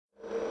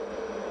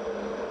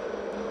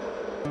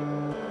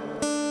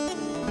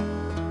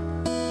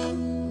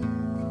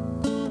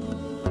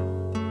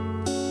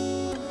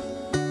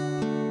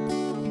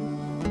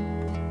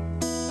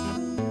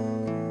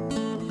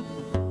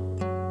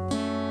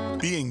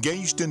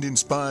Engaged and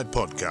Inspired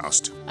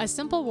podcast. A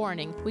simple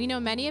warning. We know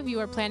many of you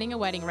are planning a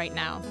wedding right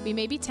now. We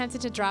may be tempted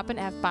to drop an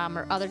F-bomb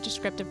or other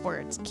descriptive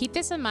words. Keep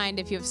this in mind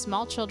if you have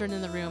small children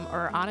in the room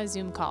or are on a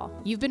Zoom call.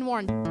 You've been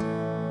warned.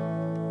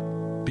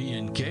 Be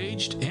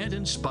Engaged and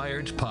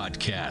Inspired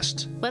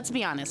podcast. Let's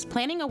be honest,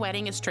 planning a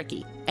wedding is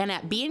tricky. And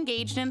at Be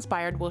Engaged and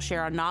Inspired, we'll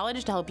share our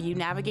knowledge to help you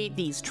navigate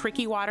these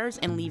tricky waters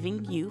and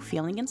leaving you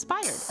feeling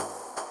inspired.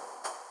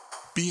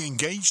 Be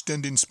Engaged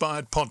and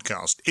Inspired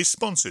podcast is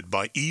sponsored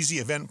by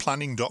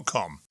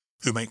EasyEventPlanning.com,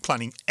 who make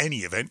planning any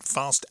event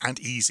fast and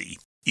easy.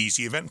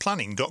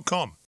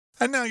 EasyEventPlanning.com.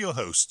 And now your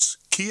hosts,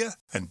 Kia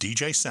and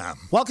DJ Sam.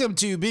 Welcome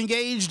to Be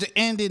Engaged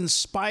and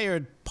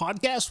Inspired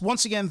podcast.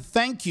 Once again,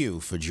 thank you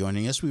for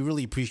joining us. We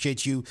really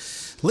appreciate you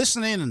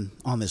listening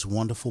on this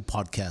wonderful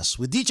podcast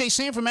with DJ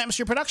Sam from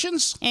Atmosphere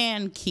Productions.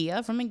 And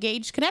Kia from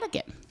Engaged,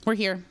 Connecticut. We're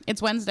here.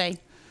 It's Wednesday.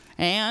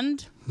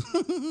 And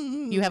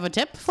you have a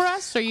tip for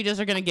us, or you just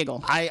are going to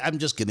giggle? I'm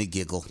just going to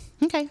giggle.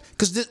 Okay.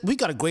 Because we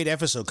got a great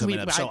episode coming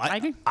up. So I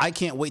agree. I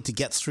can't wait to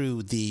get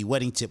through the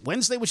Wedding Tip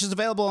Wednesday, which is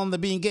available on the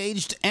Be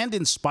Engaged and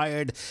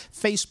Inspired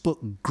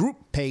Facebook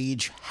group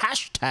page,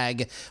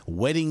 hashtag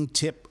Wedding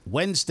Tip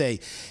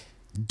Wednesday.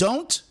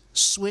 Don't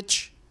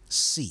switch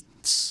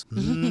seats.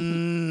 If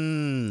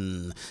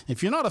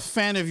you're not a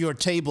fan of your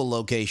table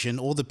location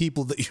or the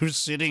people that you're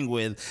sitting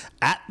with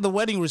at the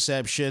wedding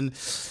reception,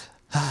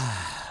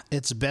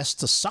 it's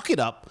best to suck it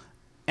up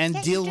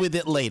and deal with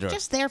it later.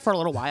 Just there for a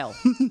little while.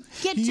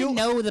 Get to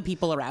know the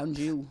people around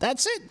you.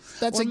 That's it.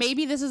 Or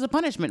maybe this is a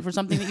punishment for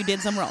something that you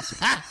did somewhere else.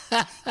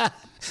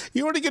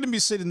 You're only going to be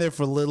sitting there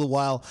for a little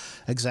while,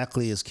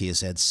 exactly as Kia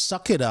said.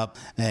 Suck it up,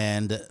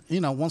 and,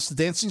 once the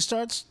dancing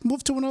starts,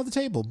 move to another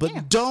table.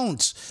 But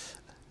don't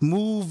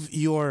move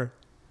your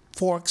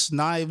forks,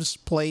 knives,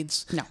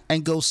 plates,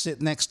 and go sit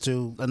next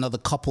to another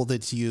couple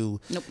that you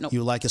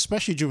like,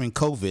 especially during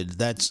COVID.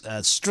 That's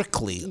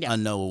strictly a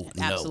no.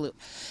 Absolutely.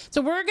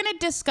 So we're going to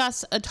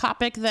discuss a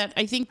topic that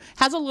I think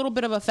has a little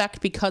bit of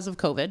effect because of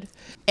COVID,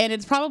 and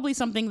it's probably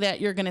something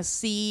that you're going to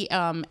see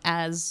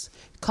as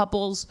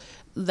couples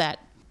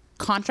that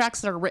contracts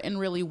that are written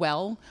really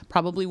well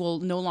probably will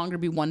no longer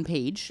be one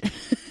page.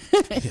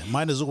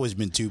 Mine has always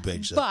been 2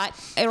 pages. But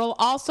it will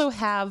also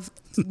have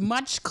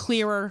much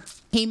clearer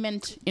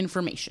payment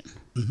information.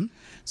 Mm-hmm.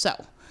 So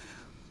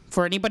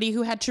for anybody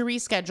who had to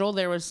reschedule,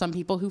 there was some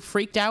people who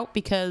freaked out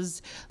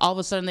because all of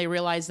a sudden they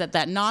realized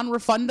that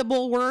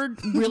non-refundable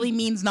word really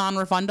means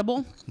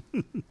non-refundable.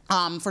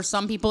 For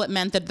some people, it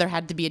meant that there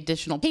had to be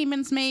additional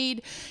payments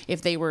made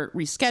if they were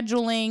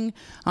rescheduling.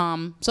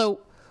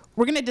 So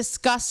we're going to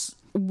discuss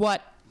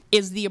what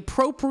is the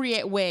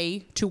appropriate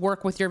way to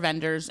work with your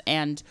vendors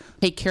and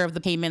take care of the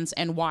payments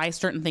and why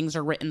certain things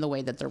are written the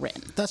way that they're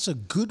written. That's a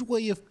good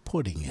way of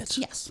putting it.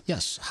 Yes.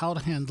 Yes, how to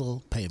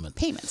handle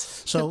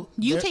payments. So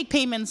you take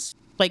payments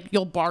like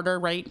you'll barter,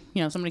 right?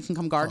 Somebody can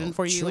come garden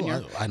for you.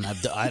 Sure. And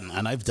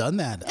I've done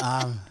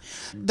that.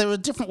 There are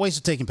different ways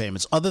of taking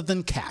payments other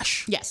than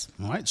cash. Yes.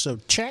 All right, so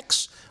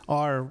checks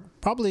are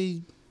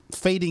probably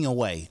fading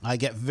away. I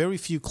get very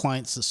few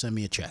clients that send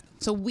me a check.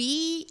 So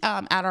we,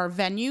 at our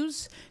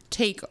venues,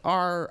 take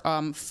our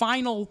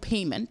final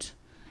payment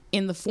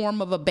in the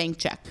form of a bank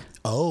check.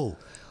 Oh,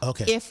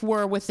 okay. If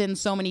we're within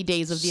so many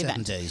days of the 7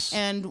 event. days.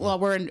 And,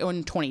 we're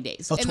in 20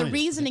 days. Oh, and 20 the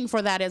reasoning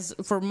for that is,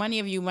 for many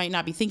of you might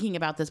not be thinking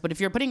about this, but if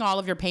you're putting all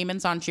of your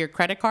payments onto your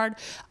credit card,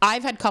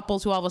 I've had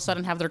couples who all of a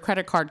sudden have their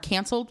credit card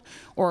canceled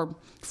or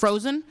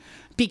frozen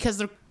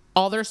because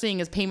all they're seeing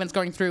is payments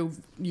going through,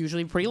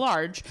 usually pretty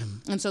large,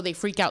 and so they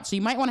freak out. So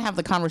you might want to have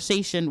the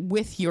conversation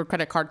with your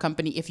credit card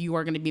company if you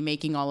are going to be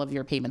making all of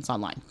your payments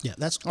online. Yeah,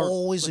 that's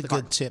always a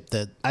good tip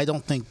that I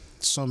don't think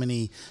so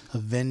many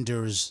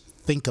vendors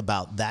think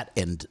about that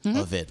end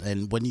of it.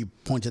 And when you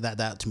pointed that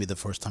out to me the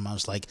first time, I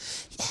was like,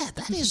 yeah,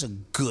 that is a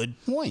good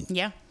point.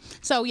 Yeah.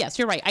 So, yes,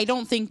 you're right. I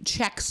don't think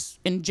checks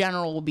in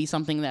general will be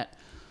something that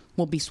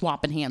we'll be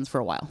swapping hands for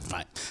a while.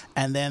 Right.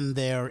 And then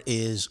there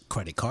is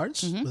credit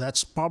cards.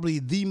 That's probably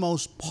the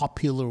most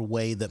popular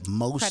way that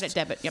most... Credit,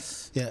 debit, yep.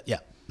 Yeah.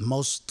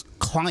 Most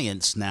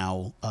clients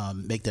now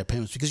make their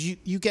payments because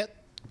you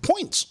get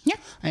points. Yeah.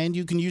 And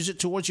you can use it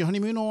towards your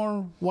honeymoon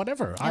or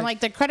whatever. And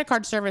like the credit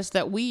card service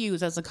that we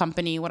use as a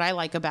company, what I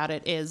like about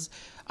it is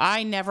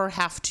I never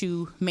have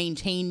to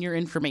maintain your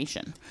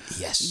information.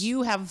 Yes.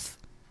 You have...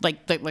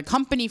 Like the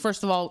company,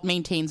 first of all,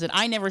 maintains it.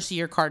 I never see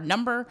your card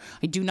number.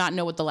 I do not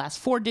know what the last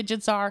 4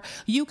 digits are.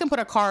 You can put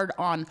a card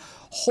on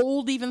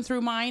hold even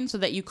through mine so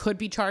that you could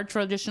be charged for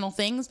additional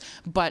things.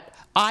 But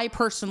I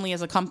personally,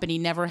 as a company,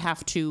 never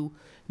have to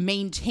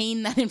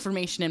maintain that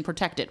information and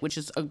protect it, which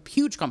is a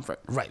huge comfort.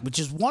 Right, which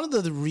is one of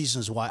the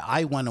reasons why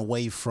I went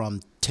away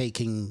from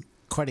taking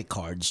credit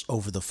cards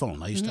over the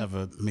phone. I used to have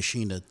a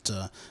machine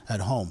at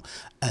home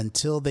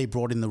until they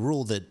brought in the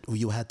rule that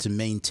you had to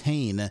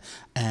maintain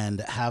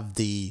and have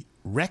the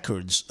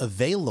records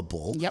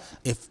available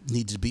if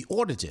needed to be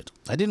audited.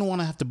 I didn't want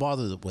to have to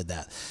bother with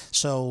that.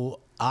 So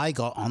I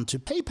got onto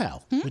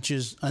PayPal, which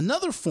is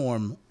another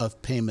form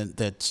of payment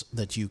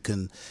that you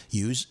can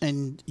use.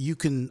 And you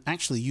can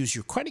actually use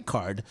your credit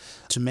card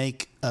to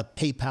make a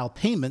PayPal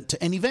payment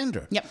to any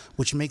vendor,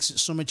 which makes it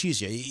so much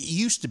easier. It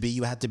used to be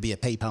you had to be a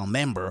PayPal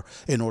member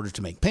in order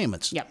to make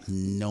payments.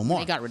 No more.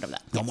 They got rid of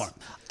that. No more.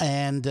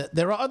 And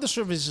there are other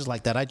services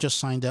like that. I just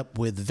signed up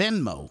with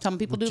Venmo. Some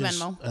people do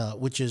Venmo.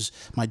 Which is,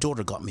 my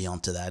daughter got me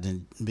onto that,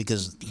 and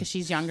because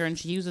she's younger and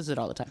she uses it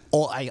all the time.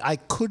 Oh, I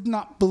could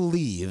not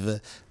believe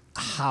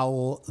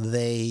how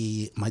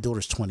my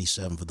daughter's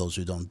 27, for those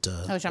who don't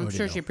I'm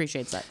sure know. she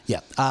appreciates that.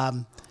 Yeah.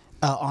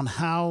 On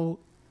how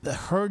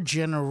her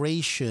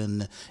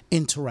generation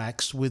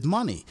interacts with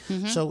money.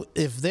 So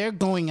if they're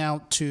going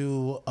out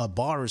to a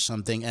bar or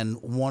something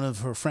and one of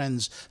her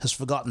friends has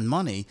forgotten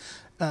money,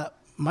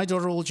 my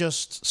daughter will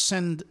just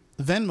send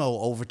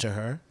Venmo over to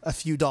her, a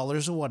few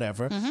dollars or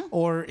whatever,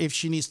 or if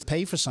she needs to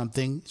pay for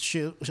something,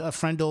 a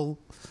friend will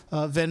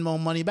Venmo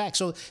money back.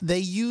 So they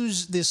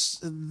use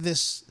this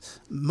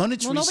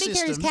monetary nobody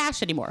system. carries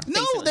cash anymore.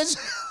 No, that's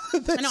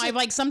I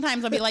know.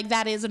 Sometimes I'll be like,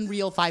 that is a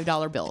real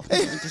 $5 bill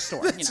in the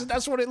store.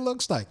 That's what it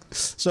looks like.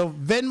 So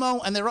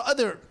Venmo, and there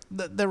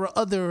are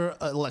other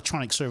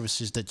electronic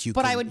services that you.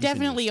 But I would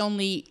definitely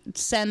only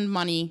send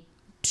money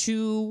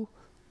to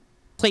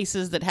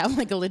places that have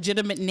like a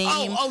legitimate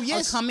name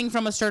or coming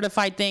from a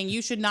certified thing.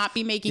 You should not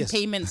be making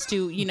payments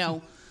to,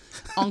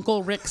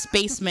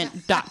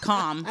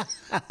 UncleRicksBasement.com.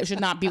 It should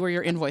not be where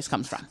your invoice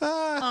comes from.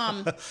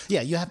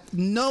 You have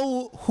to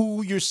know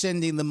who you're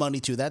sending the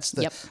money to. That's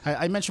the.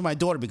 I mentioned my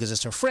daughter because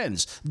it's her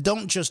friends.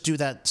 Don't just do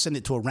that. Send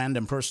it to a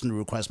random person who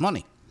requests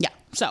money. Yeah.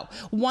 So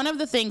one of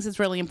the things that's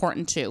really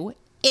important too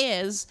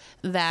is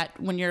that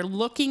when you're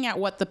looking at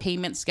what the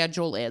payment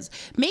schedule is,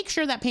 make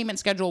sure that payment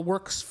schedule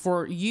works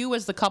for you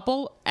as the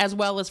couple as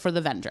well as for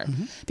the vendor.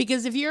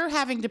 Because if you're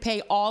having to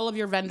pay all of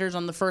your vendors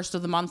on the first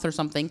of the month or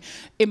something,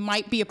 it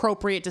might be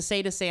appropriate to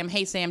say to Sam,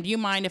 hey, Sam, do you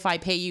mind if I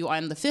pay you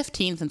on the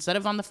 15th instead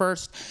of on the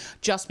 1st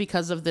just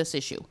because of this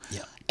issue?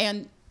 Yeah.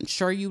 And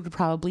sure, you would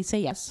probably say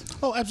yes.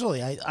 Oh,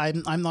 absolutely.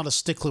 I'm not a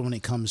stickler when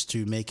it comes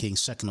to making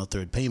second or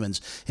third payments.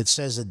 It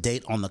says a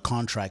date on the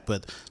contract,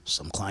 but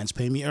some clients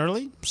pay me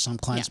early. Some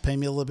clients pay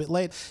me a little bit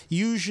late.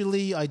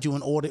 Usually, I do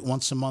an audit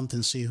once a month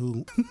and see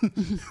who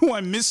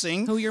I'm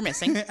missing. Who you're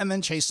missing. And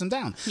then chase them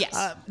down.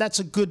 Yes. That's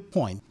a good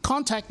point.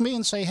 Contact me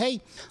and say, hey,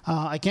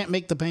 I can't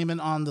make the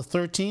payment on the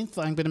 13th.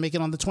 I'm going to make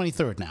it on the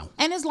 23rd now.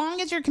 And as long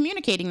as you're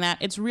communicating that,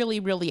 it's really,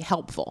 really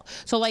helpful.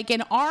 So like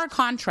in our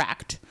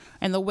contract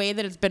and the way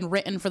that it's been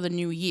written for the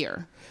new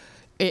year,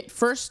 it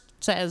first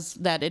says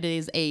that it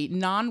is a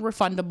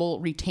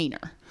non-refundable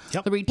retainer.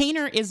 Yep. The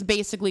retainer is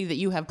basically that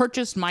you have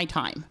purchased my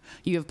time.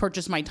 You have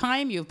purchased my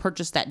time, you have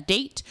purchased that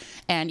date,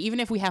 and even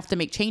if we have to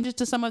make changes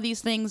to some of these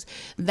things,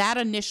 that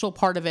initial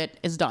part of it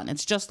is done.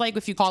 It's just like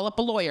if you call up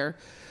a lawyer,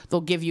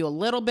 they'll give you a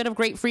little bit of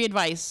great free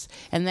advice,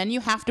 and then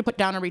you have to put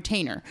down a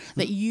retainer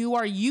that you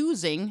are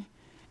using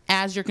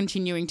as you're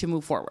continuing to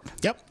move forward.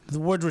 Yep. The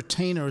word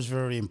retainer is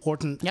very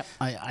important. Yep.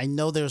 I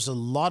know there's a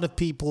lot of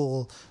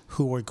people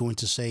who are going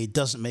to say it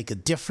doesn't make a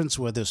difference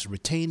whether it's a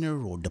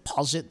retainer or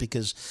deposit,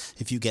 because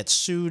if you get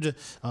sued,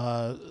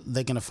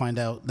 they're going to find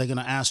out, they're going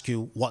to ask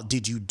you, what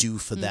did you do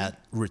for that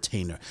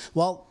retainer?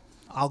 Well,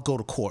 I'll go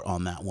to court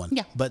on that one.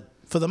 Yeah. But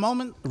for the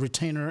moment,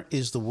 retainer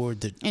is the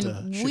word that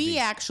and we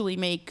actually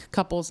make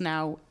couples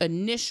now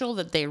initial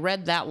that they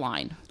read that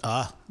line.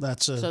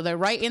 So they're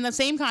right in the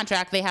same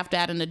contract. They have to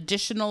add an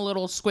additional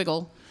little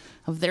squiggle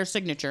of their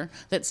signature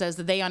that says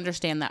that they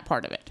understand that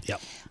part of it.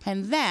 Yep.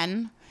 And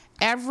then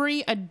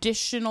every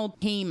additional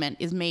payment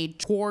is made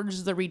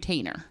towards the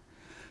retainer.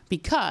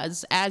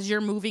 Because as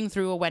you're moving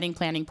through a wedding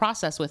planning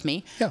process with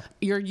me,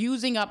 you're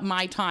using up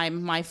my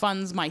time, my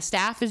funds, my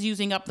staff is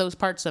using up those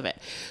parts of it.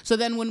 So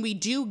then when we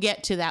do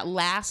get to that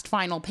last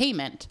final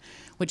payment,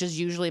 which is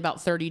usually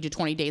about 30 to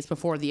 20 days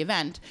before the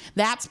event,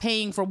 that's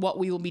paying for what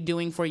we will be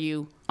doing for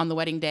you on the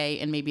wedding day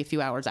and maybe a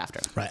few hours after.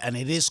 Right, and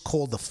it is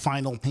called the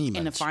final payment.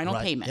 And the final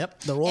payment.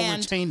 Yep, they're all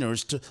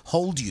retainers to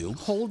hold you.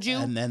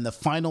 And then the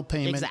final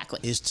payment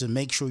is to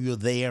make sure you're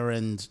there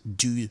and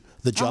do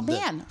the job. Oh,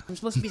 man. I'm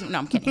supposed to be... No,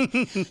 I'm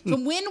kidding. So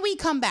when we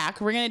come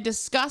back, we're going to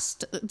discuss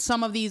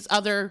some of these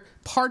other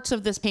parts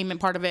of this payment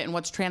part of it and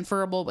what's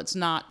transferable, what's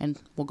not,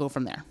 and we'll go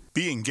from there.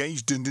 Be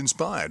engaged and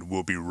inspired.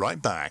 We'll be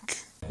right back.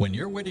 When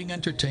your wedding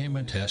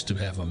entertainment has to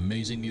have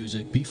amazing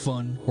music, be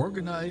fun,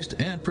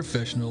 organized, and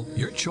professional,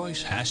 your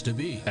choice has to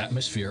be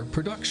Atmosphere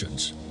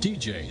Productions.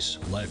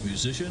 DJs, live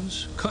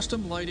musicians,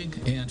 custom lighting,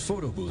 and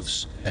photo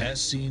booths.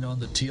 As seen on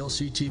the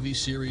TLC TV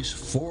series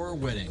 4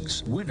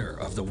 Weddings, winner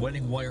of the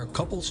Wedding Wire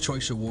Couples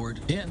Choice Award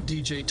and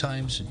DJ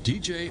Times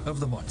DJ of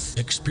the Month.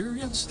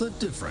 Experience the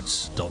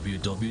difference.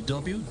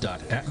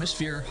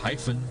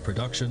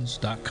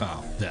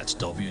 www.atmosphere-productions.com. That's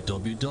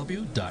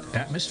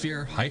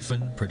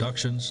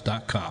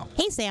www.atmosphere-productions.com.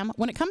 Hey, Sam,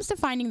 when it comes to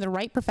finding the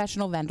right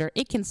professional vendor,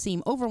 it can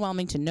seem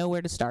overwhelming to know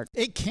where to start.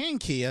 It can,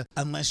 Kia,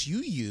 unless you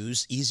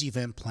use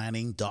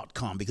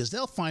easyeventplanning.com, because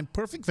they'll find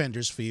perfect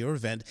vendors for your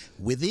event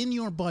within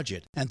your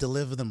budget and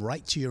deliver them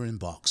right to your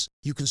inbox.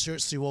 You can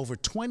search through over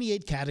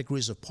 28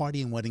 categories of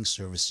party and wedding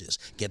services.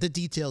 Get the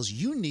details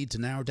you need to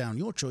narrow down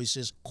your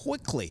choices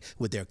quickly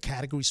with their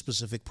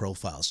category-specific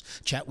profiles.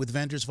 Chat with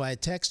vendors via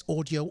text,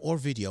 audio, or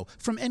video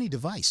from any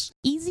device.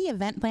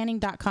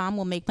 EasyEventPlanning.com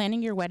will make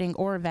planning your wedding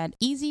or event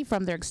easy,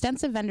 from their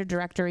extensive vendor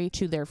directory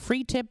to their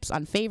free tips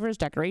on favors,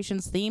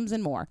 decorations, themes,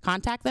 and more.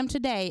 Contact them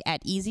today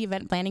at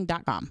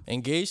EasyEventPlanning.com.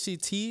 Engage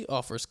CT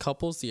offers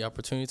couples the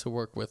opportunity to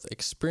work with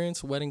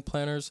experienced wedding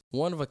planners,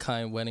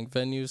 one-of-a-kind wedding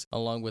venues,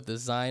 along with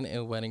design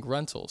and wedding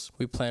rentals.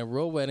 We plan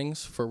real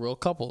weddings for real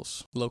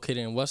couples. Located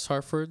in West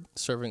Hartford,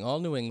 serving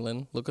all New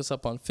England. Look us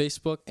up on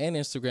Facebook and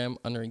Instagram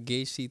under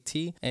Engage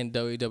CT and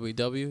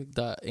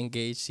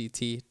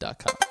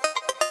www.engagect.com.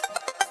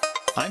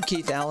 I'm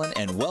Keith Allen,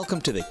 and welcome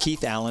to the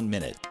Keith Allen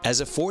Minute. As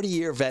a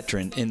 40-year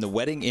veteran in the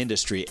wedding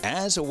industry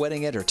as a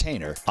wedding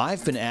entertainer,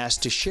 I've been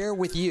asked to share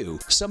with you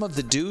some of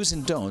the do's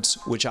and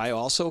don'ts, which I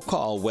also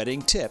call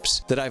wedding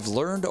tips, that I've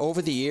learned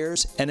over the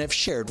years and have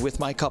shared with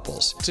my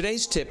couples.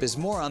 Today's tip is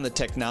more on the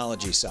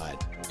technology side.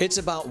 It's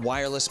about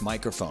wireless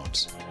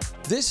microphones.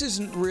 This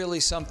isn't really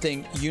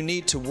something you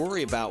need to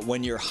worry about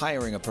when you're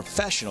hiring a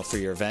professional for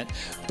your event,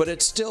 but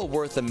it's still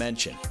worth a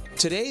mention.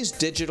 Today's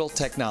digital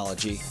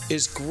technology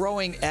is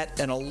growing at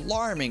an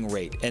alarming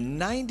rate, and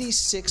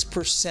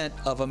 96%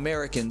 of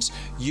Americans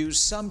use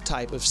some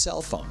type of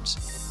cell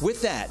phones.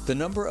 With that, the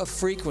number of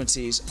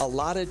frequencies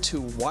allotted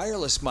to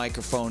wireless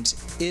microphones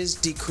is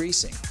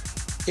decreasing.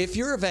 If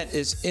your event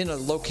is in a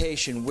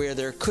location where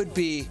there could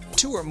be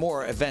 2 or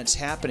more events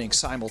happening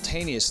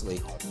simultaneously,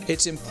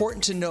 it's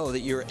important to know that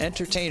your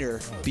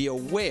entertainer be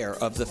aware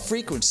of the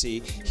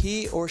frequency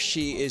he or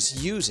she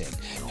is using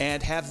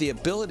and have the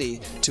ability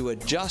to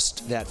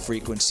adjust that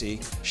frequency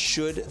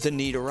should the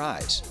need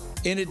arise.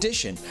 In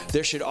addition,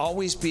 there should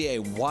always be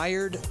a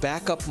wired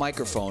backup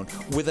microphone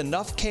with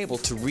enough cable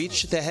to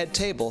reach the head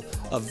table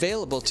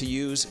available to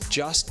use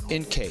just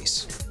in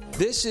case.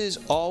 This is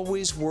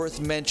always worth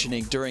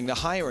mentioning during the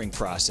hiring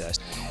process,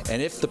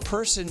 and if the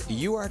person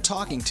you are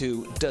talking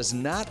to does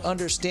not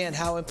understand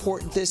how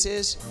important this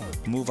is,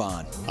 move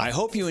on. I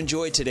hope you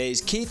enjoyed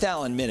today's Keith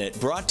Allen Minute,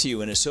 brought to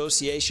you in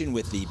association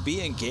with the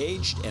Be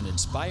Engaged and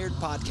Inspired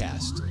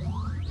podcast.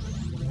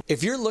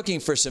 If you're looking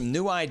for some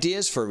new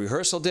ideas for a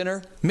rehearsal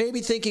dinner,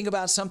 maybe thinking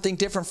about something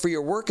different for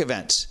your work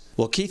events,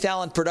 well, Keith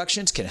Allen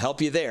Productions can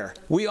help you there.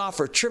 We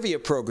offer trivia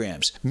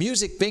programs,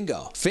 music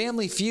bingo,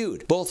 family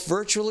feud, both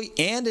virtually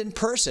and in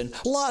person,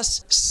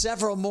 plus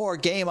several more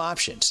game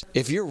options.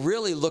 If you're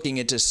really looking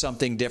into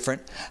something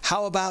different,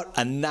 how about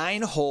a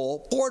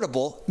 9-hole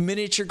portable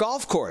miniature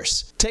golf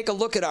course? Take a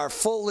look at our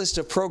full list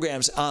of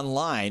programs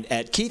online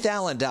at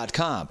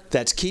keithallen.com.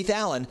 That's Keith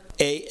Allen,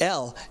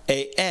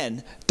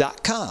 ALAN.com.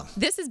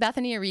 This is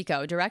Bethany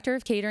Arico, Director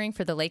of Catering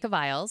for the Lake of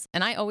Isles,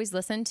 and I always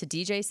listen to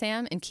DJ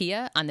Sam and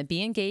Kia on the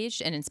Be Engaged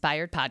and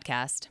Inspired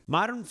podcast.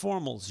 Modern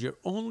Formals, your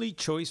only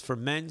choice for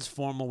men's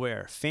formal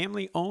wear.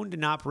 Family owned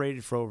and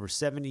operated for over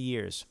 70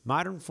 years.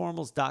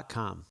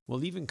 ModernFormals.com.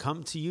 We'll even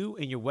come to you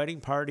in your wedding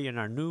party in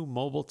our new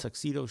mobile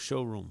tuxedo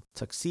showroom.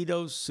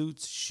 Tuxedos,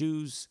 suits,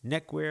 shoes,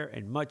 neckwear,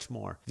 and much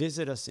more.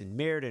 Visit us in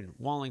Meriden,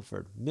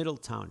 Wallingford,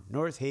 Middletown,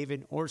 North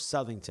Haven, or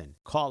Southington.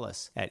 Call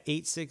us at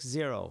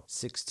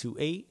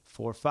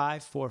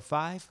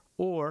 860-628-4545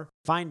 or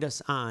find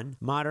us on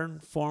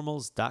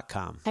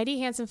modernformals.com.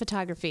 Heidi Hansen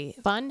Photography.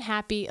 Fun,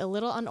 happy, a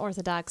little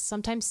unorthodox,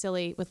 sometimes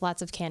silly, with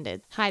lots of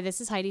candid. Hi, this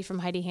is Heidi from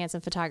Heidi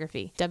Hansen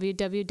Photography.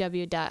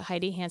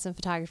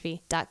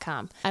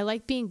 www.HeidiHansenPhotography.com. I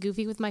like being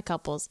goofy with my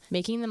couples,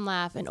 making them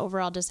laugh, and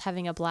overall just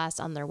having a blast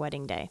on their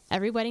wedding day.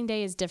 Every wedding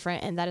day is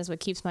different, and that is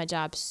what keeps my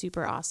job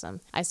super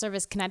awesome. I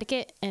service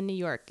Connecticut and New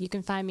York. You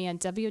can find me on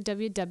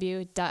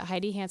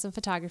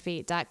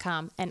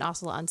www.HeidiHansenPhotography.com and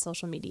also on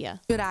social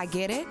media. Should I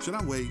get it? Should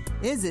I wait?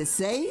 Is it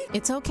safe?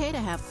 It's okay to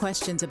have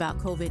questions about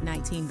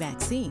COVID-19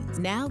 vaccines.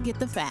 Now get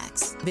the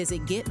facts.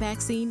 Visit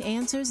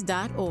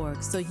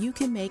GetVaccineAnswers.org so you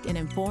can make an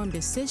informed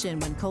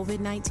decision when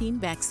COVID-19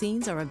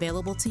 vaccines are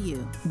available to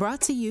you. Brought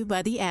to you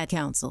by the Ad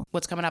Council.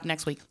 What's coming up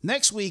next week?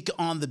 Next week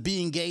on the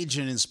Be Engaged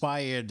and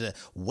Inspired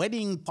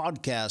Wedding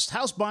Podcast,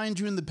 House Buying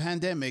During the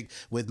Pandemic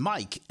with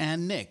Mike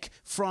and Nick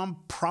from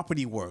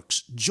Property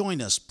Works.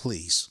 Join us,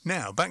 please.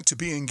 Now back to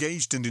Be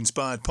Engaged and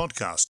Inspired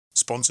podcast,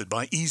 sponsored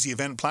by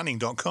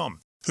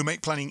EasyEventPlanning.com, who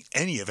make planning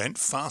any event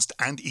fast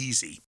and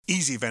easy.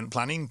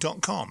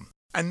 EasyEventPlanning.com.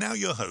 And now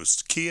your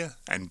hosts, Kia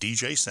and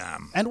DJ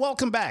Sam. And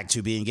welcome back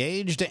to Be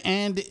Engaged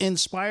and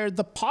Inspired,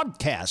 the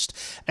podcast.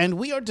 And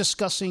we are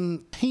discussing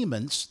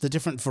payments, the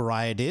different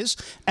varieties,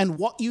 and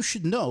what you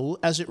should know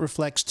as it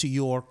reflects to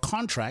your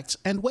contracts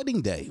and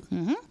wedding day.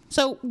 Mm-hmm.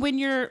 So when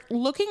you're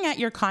looking at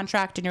your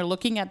contract and you're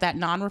looking at that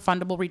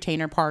non-refundable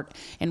retainer part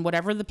and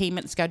whatever the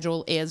payment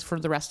schedule is for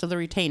the rest of the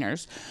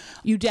retainers,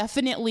 you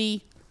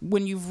definitely,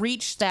 when you've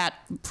reached that,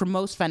 for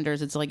most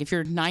vendors, it's like if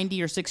you're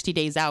 90 or 60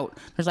 days out,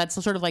 that's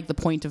sort of like the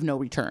point of no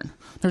return.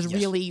 There's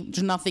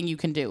nothing you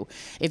can do.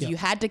 If you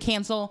had to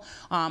cancel,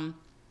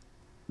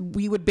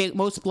 we would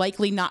most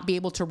likely not be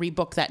able to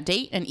rebook that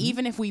date. And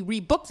even if we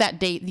rebook that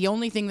date, the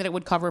only thing that it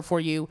would cover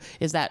for you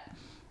is that,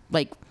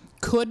 like,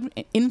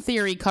 could, in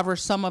theory, cover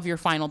some of your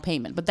final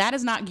payment, but that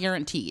is not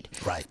guaranteed.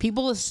 Right.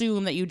 People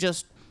assume that you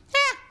just,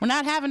 we're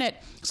not having it,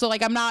 so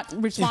like I'm not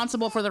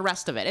responsible for the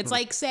rest of it. It's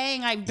like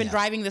saying I've been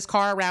driving this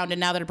car around, and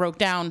now that it broke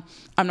down,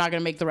 I'm not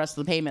going to make the rest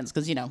of the payments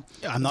because,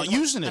 I'm not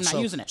using it. I'm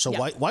not using it. So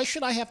Yeah. why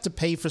should I have to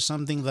pay for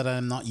something that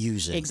I'm not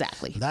using?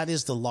 Exactly. That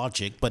is the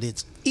logic, but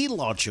it's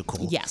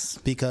illogical. Yes.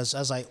 Because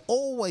as I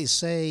always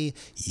say,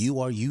 you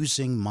are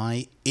using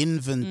my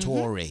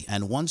inventory,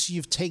 and once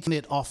you've taken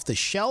it off the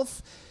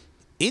shelf,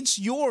 it's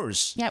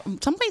yours. Yeah,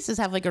 some places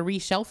have like a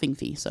reshelving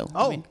fee, so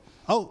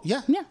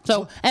Yeah. Yeah.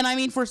 So, and I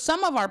mean, for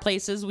some of our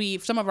places,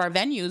 some of our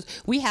venues,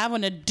 we have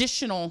an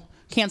additional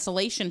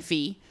cancellation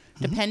fee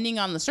depending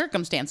on the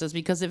circumstances,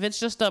 because if it's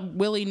just a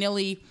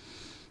willy-nilly,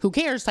 who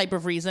cares type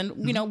of reason,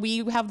 we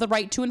have the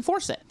right to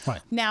enforce it.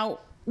 Right. Now,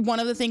 one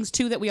of the things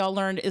too that we all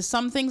learned is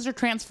some things are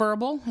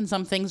transferable and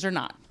some things are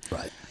not.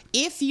 Right.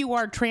 If you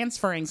are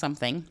transferring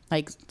something,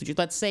 like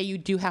let's say you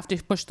do have to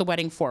push the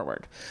wedding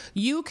forward,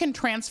 you can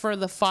transfer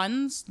the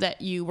funds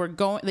that you've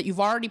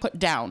already put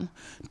down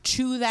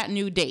to that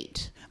new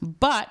date.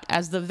 But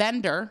as the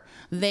vendor,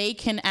 they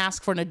can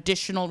ask for an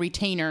additional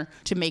retainer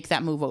to make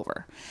that move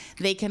over.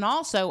 They can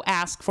also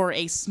ask for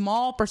a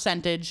small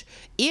percentage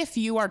if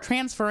you are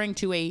transferring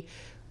to a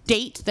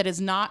date that is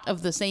not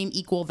of the same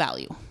equal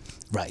value.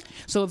 Right.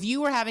 So if you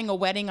were having a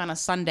wedding on a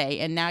Sunday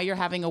and now you're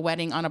having a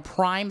wedding on a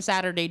prime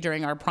Saturday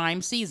during our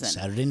prime season.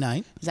 Saturday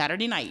night.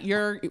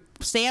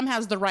 Sam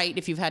has the right,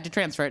 if you've had to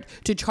transfer it,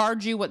 to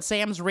charge you what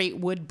Sam's rate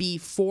would be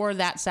for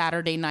that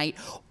Saturday night,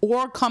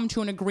 or come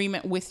to an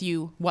agreement with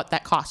you what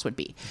that cost would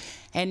be.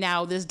 And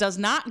now this does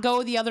not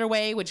go the other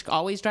way, which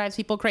always drives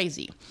people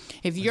crazy.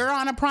 If you're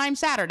on a prime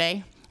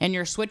Saturday and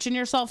you're switching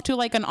yourself to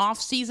like an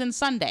off-season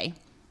Sunday,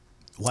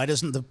 why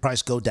doesn't the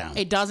price go down?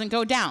 It doesn't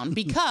go down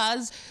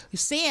because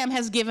Sam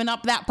has given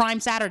up that prime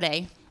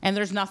Saturday, and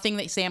there's nothing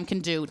that Sam can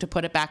do to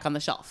put it back on the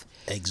shelf.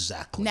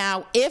 Exactly.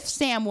 Now, if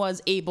Sam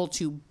was able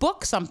to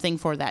book something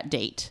for that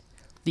date,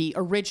 the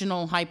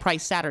original high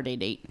price Saturday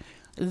date,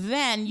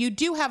 then you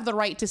do have the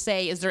right to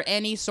say, is there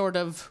any sort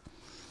of,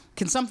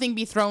 can something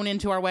be thrown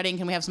into our wedding?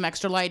 Can we have some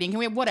extra lighting? Can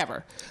we have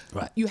whatever?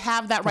 Right. You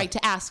have that right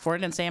to ask for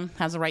it, and Sam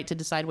has a right to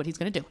decide what he's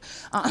going to do.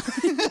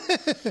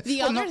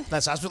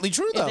 That's absolutely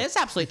true, though. It is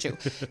absolutely true.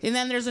 And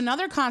then there's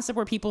another concept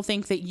where people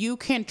think that you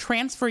can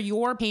transfer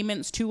your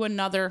payments to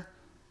another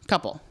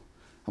couple.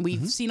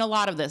 We've seen a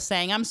lot of this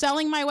saying, I'm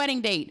selling my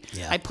wedding date.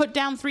 Yeah. I put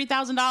down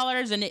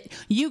 $3,000 and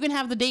you can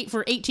have the date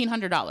for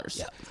 $1,800.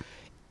 Yeah.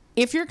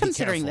 If you're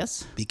considering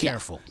this, be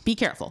careful. Be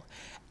careful.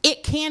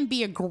 It can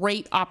be a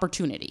great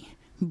opportunity,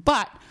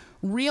 but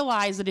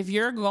realize that if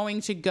you're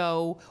going to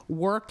go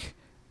work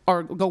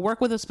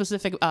with a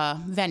specific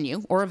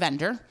venue or a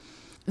vendor,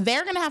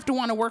 they're going to have to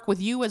want to work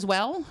with you as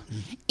well.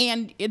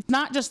 And it's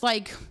not just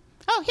like,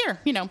 oh, here,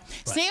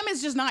 Sam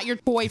is just not your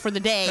toy for the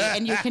day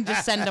and you can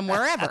just send them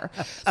wherever.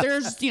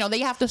 There's, they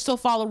have to still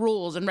follow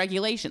rules and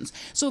regulations.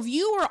 So if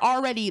you were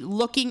already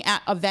looking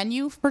at a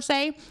venue, per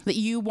se, that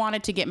you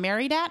wanted to get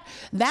married at,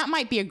 that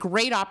might be a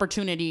great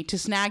opportunity to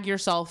snag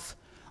yourself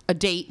a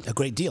date. A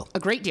great deal.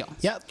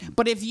 Yep.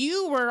 But if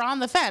you were on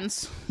the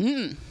fence,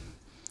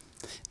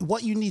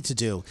 what you need to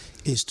do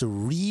is to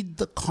read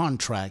the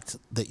contract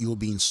that you're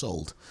being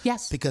sold.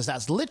 Yes. Because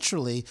that's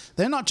literally,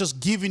 they're not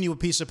just giving you a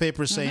piece of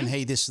paper saying,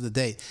 hey, this is the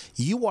date.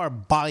 You are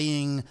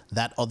buying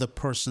that other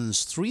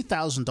person's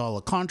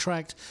 $3,000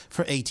 contract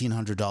for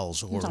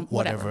 $1,800 or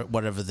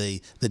whatever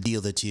the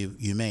deal that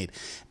you made.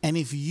 And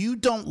if you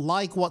don't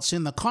like what's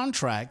in the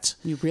contract,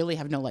 you really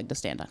have no leg to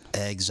stand on.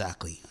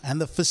 Exactly.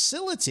 And the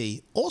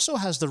facility also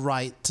has the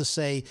right to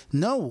say,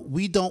 no,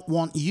 we don't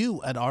want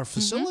you at our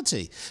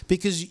facility,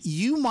 because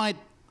you might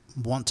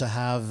want to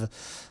have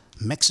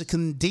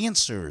Mexican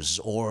dancers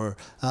or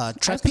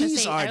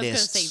trapeze artists. I was going to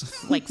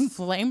say like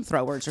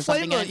flamethrowers or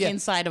something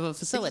inside of a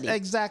facility.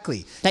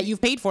 Exactly. That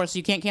you've paid for, so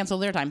you can't cancel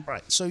their time.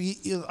 Right. So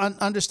you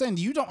understand,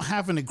 you don't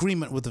have an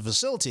agreement with the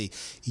facility.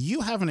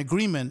 You have an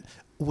agreement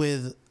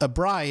with a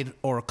bride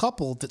or a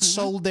couple that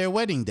sold their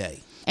wedding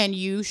day. And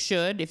you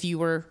should, if you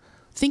were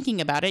thinking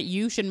about it,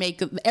 you should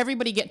make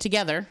everybody get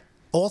together.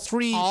 All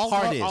three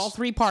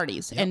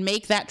parties. And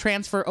make that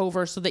transfer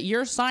over so that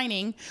you're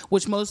signing,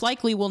 which most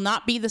likely will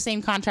not be the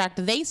same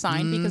contract they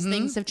signed because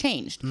things have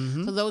changed.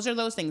 So those are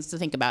those things to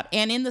think about.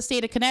 And in the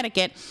state of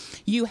Connecticut,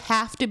 you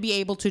have to be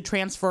able to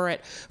transfer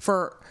it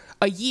for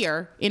a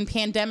year. In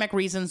pandemic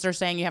reasons, they're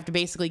saying you have to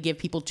basically give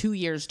people 2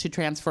 years to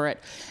transfer it.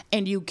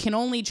 And you can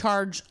only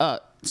charge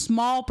a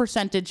small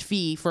percentage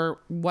fee for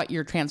what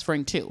you're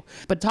transferring to.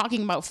 But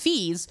talking about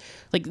fees,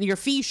 like your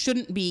fee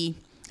shouldn't be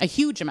a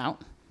huge amount.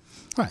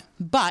 Right.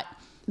 But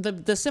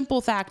the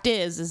simple fact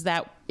is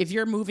that if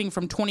you're moving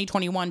from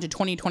 2021 to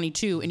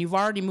 2022 and you've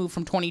already moved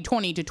from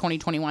 2020 to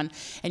 2021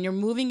 and you're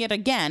moving it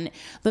again,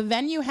 the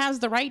venue has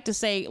the right to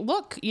say,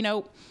 look,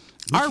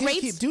 our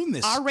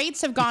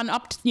rates have gone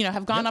up,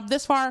 have up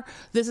this far.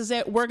 This is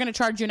it. We're going to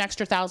charge you an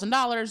extra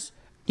 $1,000.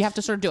 You have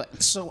to sort of do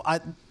it. So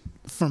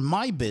for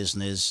my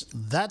business,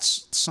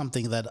 that's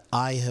something that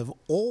I have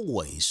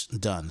always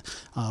done.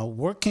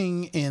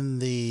 Working in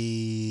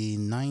the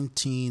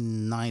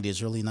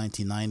 1990s, early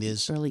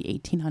 1990s. Early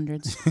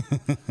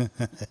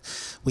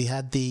 1800s. We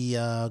had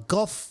the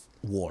Gulf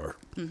War.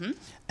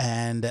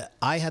 And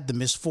I had the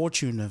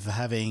misfortune of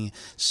having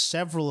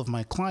several of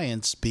my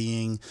clients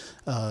being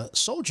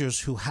soldiers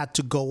who had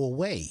to go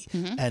away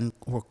and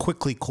were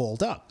quickly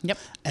called up. Yep.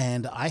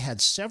 And I had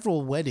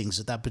several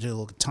weddings at that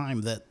particular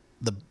time that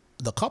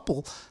the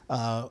couple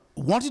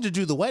wanted to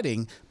do the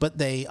wedding, but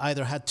they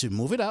either had to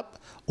move it up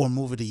or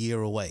move it a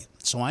year away.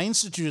 So I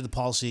instituted a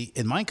policy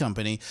in my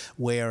company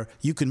where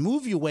you can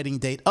move your wedding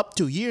date up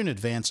to a year in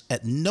advance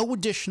at no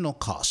additional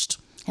cost.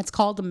 It's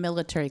called a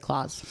military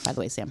clause, by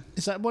the way, Sam.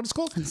 Is that what it's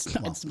called?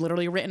 It's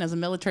literally written as a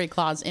military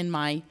clause in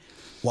my...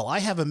 Well, I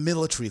have a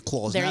military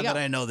clause There now you go. that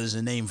I know there's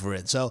a name for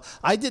it. So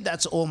I did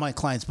that to all my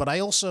clients, but I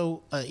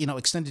also,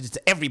 extended it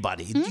to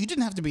everybody. You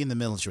didn't have to be in the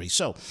military.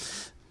 So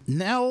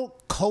now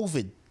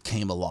COVID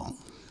came along.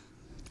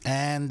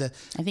 And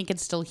I think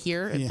it's still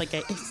here. It's like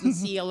I can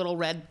see a little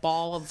red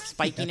ball of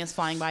spikiness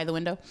flying by the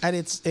window. And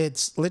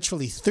it's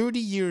literally 30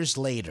 years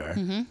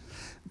later,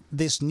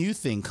 this new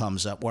thing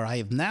comes up where I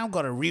have now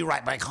got to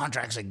rewrite my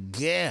contracts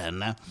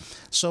again.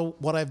 So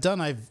what I've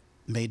done, I've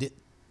made it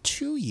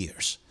 2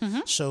 years.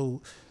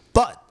 So,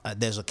 but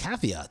there's a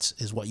caveat,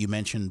 is what you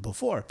mentioned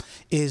before,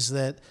 is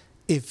that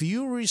if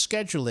you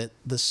reschedule it,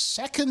 the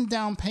second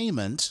down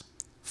payment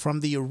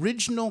from the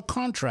original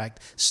contract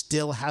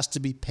still has to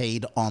be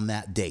paid on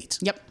that date.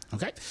 Yep.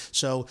 Okay.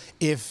 So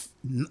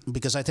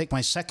because I take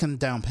my second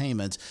down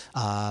payment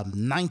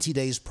 90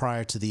 days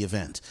prior to the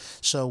event.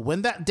 So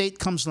when that date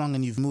comes along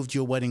and you've moved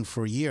your wedding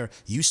for a year,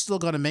 you still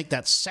got to make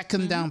that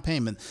second down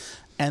payment.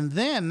 And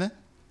then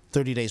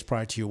 30 days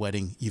prior to your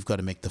wedding, you've got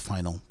to make the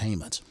final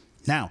payment.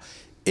 Now,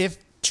 if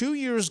 2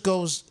 years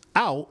goes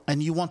out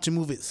and you want to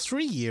move it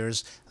 3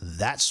 years,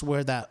 that's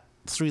where that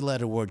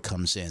 3-letter word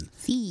comes in.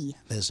 Fee.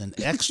 There's an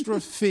extra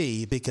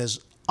fee because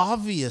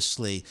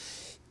obviously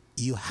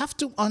you have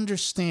to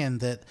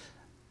understand that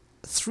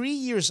 3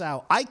 years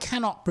out, I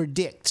cannot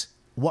predict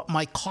what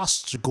my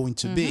costs are going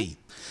to be.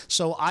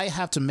 So I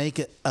have to make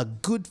it a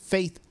good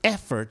faith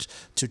effort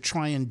to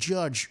try and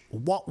judge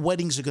what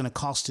weddings are going to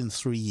cost in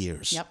 3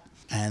 years. Yep.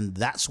 And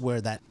that's where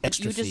that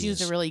extra You just fee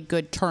used is. a really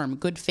good term,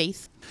 good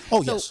faith.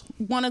 Oh, so yes.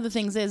 One of the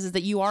things is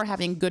that you are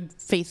having good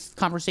faith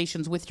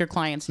conversations with your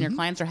clients, and your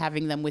clients are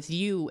having them with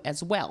you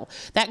as well.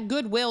 That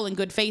goodwill and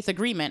good faith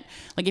agreement,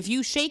 like if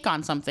you shake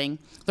on something,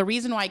 the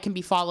reason why it can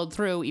be followed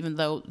through, even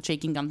though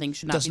shaking on things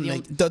should not Doesn't be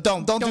make,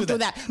 don't do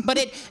that. But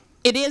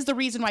it is the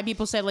reason why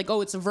people say, like, oh,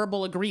 it's a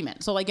verbal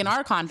agreement. So, like, in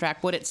our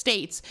contract, what it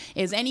states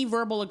is any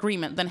verbal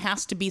agreement then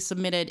has to be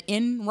submitted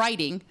in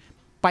writing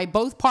by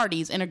both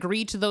parties and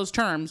agree to those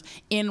terms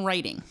in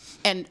writing.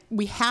 And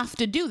we have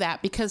to do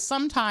that because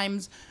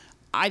sometimes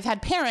I've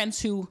had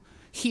parents who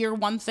hear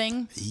one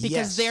thing because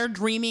Yes. they're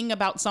dreaming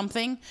about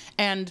something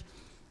and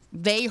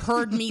they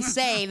heard me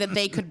say that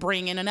they could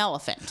bring in an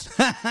elephant.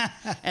 And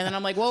then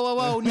I'm like,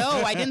 whoa, no,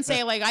 I didn't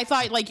say, like, I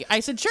thought, like, I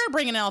said, sure,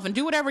 bring an elephant,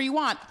 do whatever you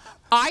want.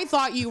 I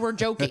thought you were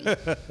joking.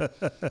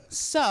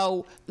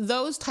 So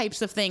those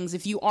types of things,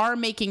 if you are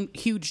making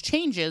huge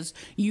changes,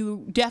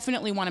 you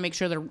definitely want to make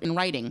sure they're in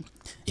writing.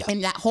 Yeah.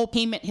 And that whole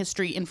payment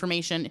history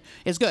information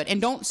is good. And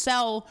don't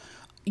sell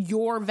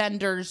your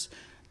vendor's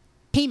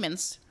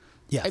payments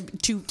Yeah.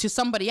 to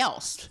somebody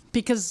else,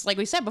 because like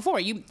we said before,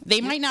 they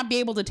might not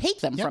be able to take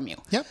them from you.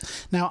 Yep.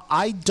 Now,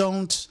 I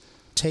don't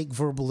take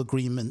verbal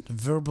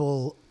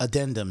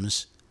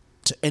addendums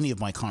to any of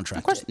my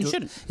contracts. Of course, you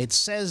shouldn't. It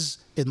says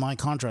in my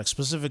contract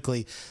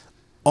specifically,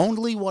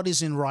 only what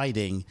is in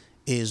writing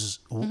is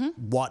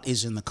what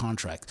is in the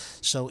contract.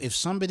 So if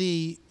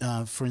somebody,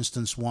 for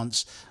instance,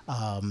 wants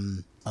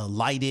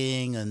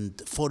lighting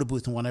and photo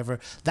booth and whatever,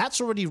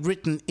 that's already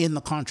written in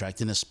the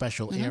contract in a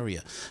special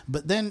area.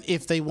 But then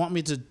if they want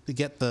me to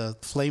get the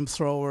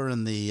flamethrower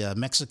and the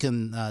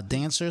Mexican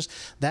dancers,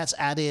 that's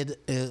added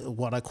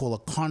what I call a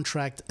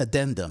contract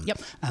addendum.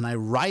 Yep. And I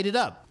write it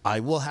up. I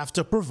will have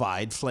to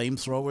provide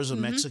flamethrowers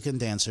and Mexican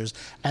dancers,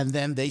 and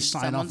then they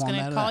sign off on that. Someone's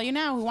going to call you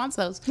now who wants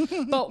those.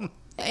 But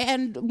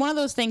and one of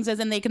those things is,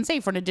 and they can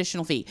say for an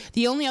additional fee.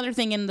 The only other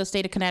thing in the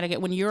state of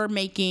Connecticut, when you're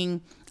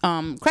making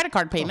credit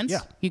card payments,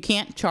 you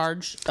can't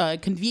charge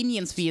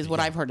convenience fee is what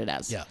I've heard it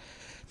as. Yeah.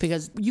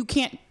 Because you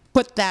can't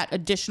put that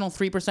additional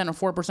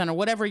 3% or 4% or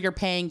whatever you're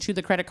paying to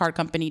the credit card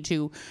company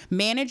to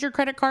manage your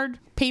credit card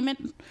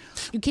payment.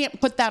 You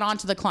can't put that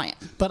onto the client.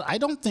 But I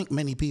don't think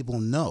many people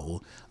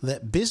know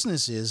that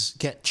businesses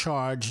get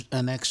charged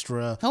an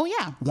extra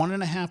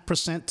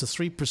 1.5% to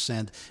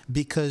 3%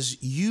 because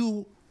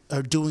you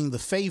are doing the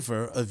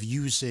favor of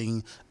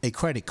using a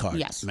credit card.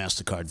 Yes.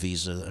 MasterCard,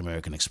 Visa,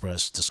 American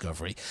Express,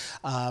 Discovery.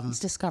 It's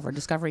Discover.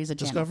 Discovery is a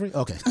channel. Discovery?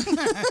 Okay.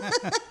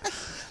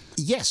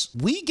 Yes,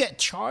 we get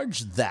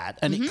charged that,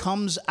 and it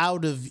comes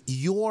out of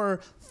your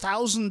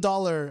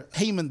 $1,000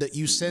 payment that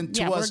you sent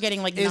to us. Yeah, we're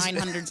getting like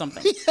 900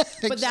 something.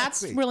 But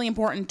that's exactly. really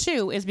important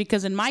too, is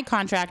because in my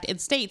contract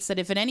it states that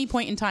if at any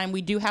point in time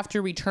we do have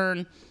to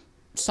return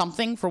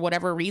something for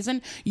whatever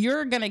reason,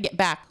 you're going to get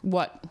back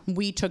what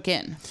we took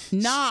in,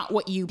 not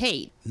what you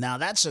paid. Now,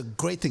 that's a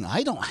great thing.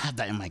 I don't have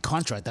that in my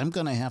contract. I'm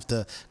going to have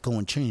to go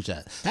and change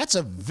that. That's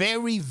a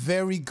very,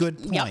 very good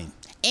point. Yep.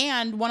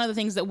 And one of the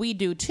things that we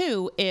do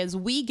too is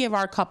we give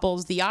our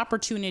couples the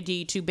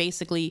opportunity to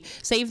basically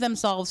save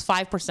themselves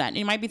 5%. And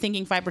you might be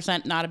thinking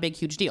 5%, not a big,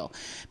 huge deal.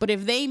 But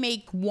if they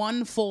make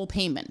one full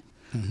payment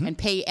and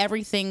pay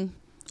everything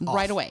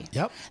right away,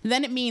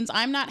 then it means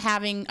I'm not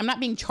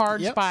being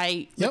charged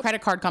by the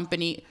credit card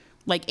company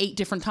like 8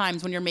 different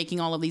times when you're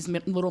making all of these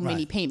little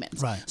mini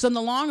payments. Right. So in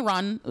the long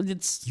run,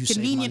 it's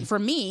convenient for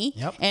me,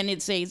 and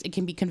it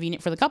can be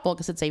convenient for the couple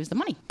because it saves the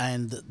money.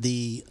 And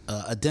the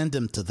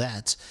addendum to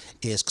that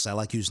is, because I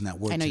like using that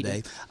word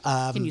today.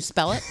 Can you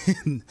spell it?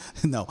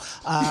 No.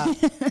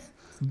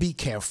 Be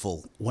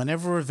careful.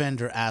 Whenever a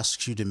vendor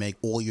asks you to make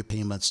all your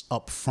payments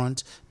up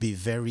front, be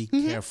very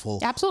careful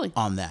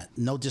on that.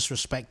 No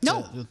disrespect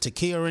to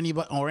Kia or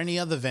anybody or any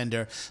other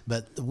vendor,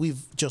 but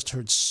we've just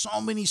heard so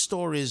many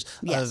stories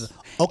of,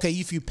 okay,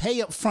 if you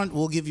pay up front,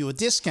 we'll give you a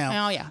discount.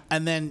 Oh, yeah.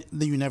 And then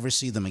you never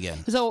see them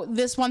again. So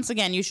this, once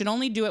again, you should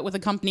only do it with a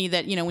company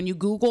that, when you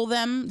Google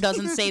them,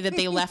 doesn't say that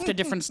they left a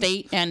different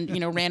state and,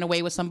 ran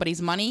away with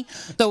somebody's money.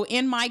 So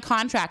in my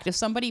contract, if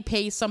somebody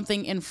pays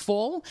something in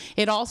full,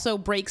 it also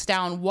breaks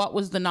down what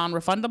was the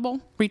non-refundable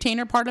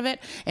retainer part of it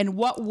and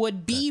what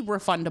would be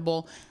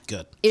refundable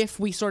if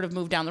we sort of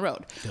move down the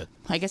road.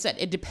 Like I said,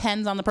 it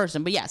depends on the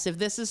person. But yes, if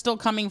this is still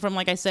coming from,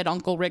 like I said,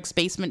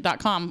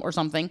 UncleRicksBasement.com or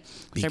something,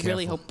 which I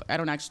really hope,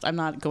 I'm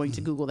not going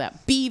to Google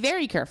that. Be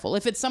very careful.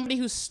 If it's somebody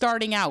who's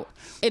starting out,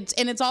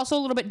 it's also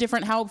a little bit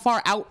different. How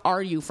far out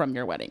are you from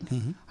your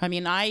wedding? I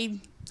mean,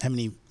 how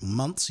many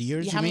months,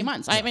 years? How many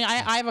months? I mean,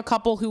 I have a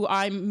couple who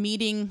I'm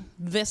meeting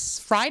this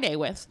Friday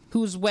with,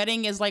 whose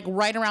wedding is like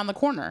right around the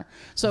corner.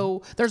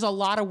 So there's a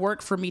lot of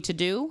work for me to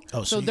do.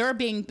 So they're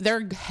going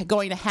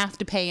to have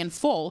to pay in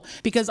full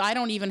because I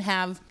don't even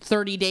have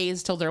 30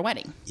 days till their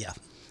wedding. Yeah.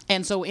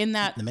 And so in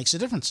that makes a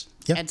difference.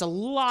 It's a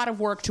lot of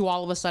work to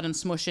all of a sudden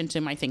smush into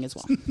my thing as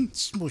well.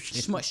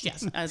 Smush,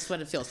 yes. That's what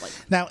it feels like.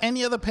 Now,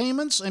 any other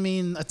payments? I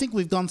mean, I think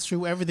we've gone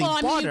through everything.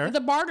 Well, barter. The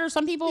barter,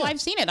 some people,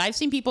 I've seen it. I've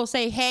seen people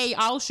say, hey,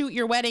 I'll shoot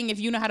your wedding if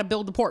you know how to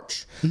build the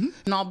porch. And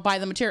I'll buy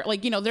the material.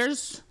 Like,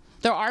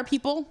 there are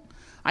people.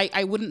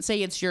 I wouldn't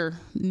say it's your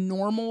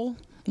normal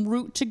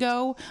route to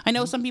go. I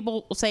know some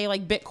people say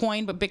like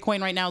Bitcoin, but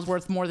Bitcoin right now is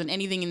worth more than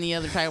anything in the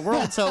other entire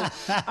world. So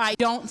I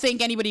don't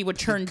think anybody would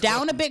turn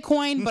down a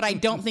Bitcoin, but I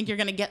don't think you're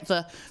going to get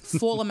the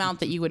full amount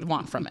that you would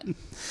want from it.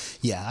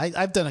 Yeah,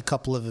 I've done a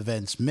couple of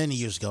events many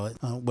years ago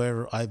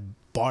where I've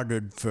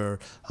bartered for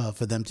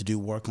them to do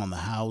work on the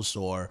house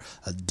or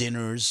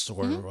dinners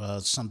or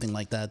something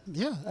like that.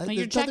 Yeah. Well,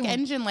 your check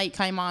engine light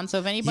came on, so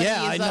if anybody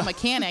is a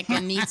mechanic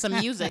and needs some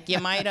music, you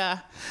might...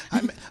 I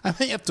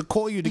may have to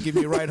call you to give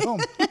me a ride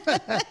home.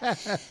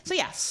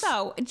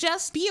 So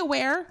just be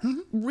aware,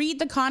 read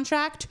the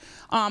contract,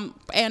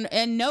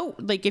 and note,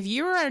 like if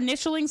you're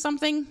initialing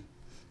something,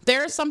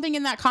 there's something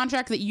in that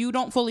contract that you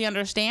don't fully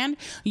understand,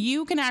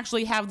 you can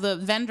actually have the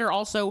vendor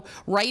also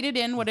write it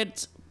in what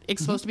it's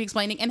supposed to be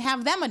explaining and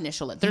have them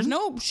initial it. There's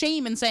no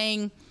shame in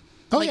saying,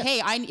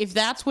 hey, if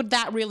that's what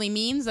that really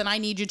means, then I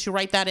need you to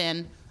write that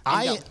in.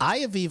 I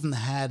have even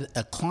had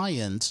a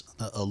client,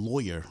 a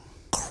lawyer,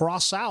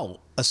 cross out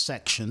a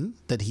section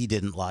that he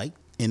didn't like,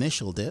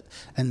 initialed it,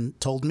 and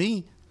told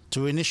me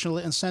to initial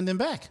it and send him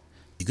back.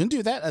 You can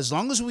do that as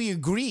long as we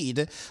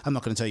agreed. I'm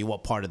not going to tell you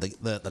what part of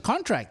the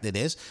contract it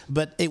is,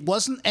 but it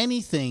wasn't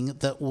anything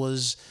that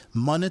was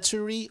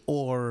monetary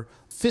or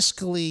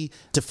fiscally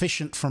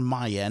deficient from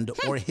my end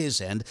or his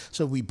end.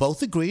 So we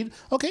both agreed,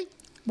 okay,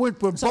 we're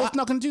both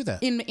not going to do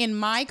that. In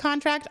my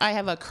contract, I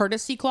have a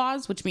courtesy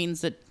clause, which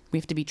means that we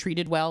have to be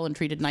treated well and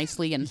treated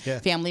nicely and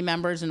family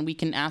members, and we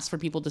can ask for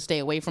people to stay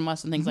away from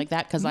us and things like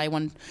that. Because I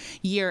one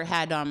year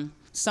had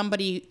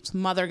somebody's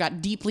mother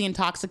got deeply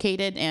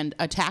intoxicated and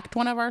attacked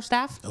one of our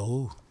staff.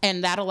 Oh.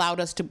 And that allowed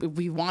us to, if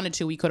we wanted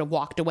to, we could have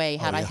walked away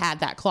had I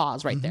had that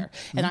clause right there.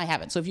 And I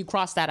haven't. So if you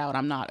cross that out,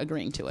 I'm not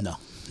agreeing to it. No.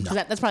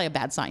 That's probably a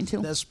bad sign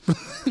too. That's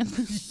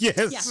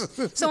yes.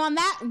 Yeah. So on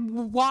that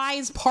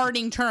wise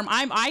parting term,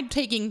 I'm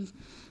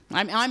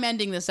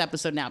ending this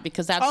episode now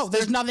because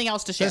there's nothing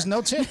else to share. There's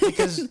no tip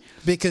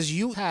because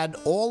you had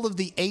all of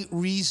the 8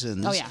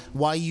 reasons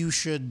why you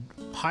should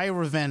hire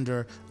a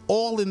vendor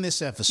all in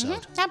this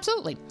episode.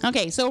 Absolutely.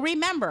 Okay, so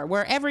remember,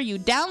 wherever you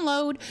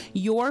download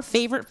your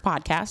favorite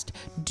podcast,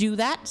 do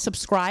that,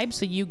 subscribe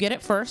so you get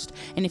it first.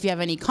 And if you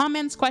have any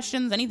comments,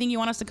 questions, anything you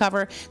want us to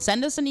cover,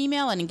 send us an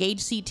email at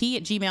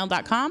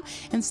engagect@gmail.com,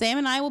 and Sam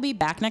and I will be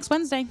back next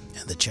Wednesday.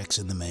 And the check's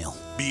in the mail.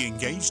 Be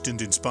Engaged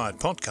and Inspired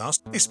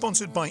podcast is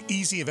sponsored by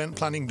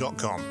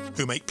EasyEventPlanning.com,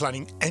 who make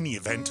planning any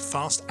event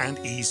fast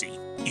and easy.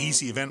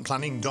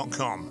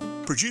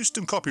 EasyEventPlanning.com. Produced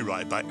and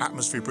copyrighted by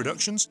Atmosphere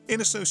Productions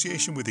in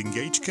association with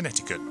Engage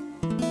Connecticut.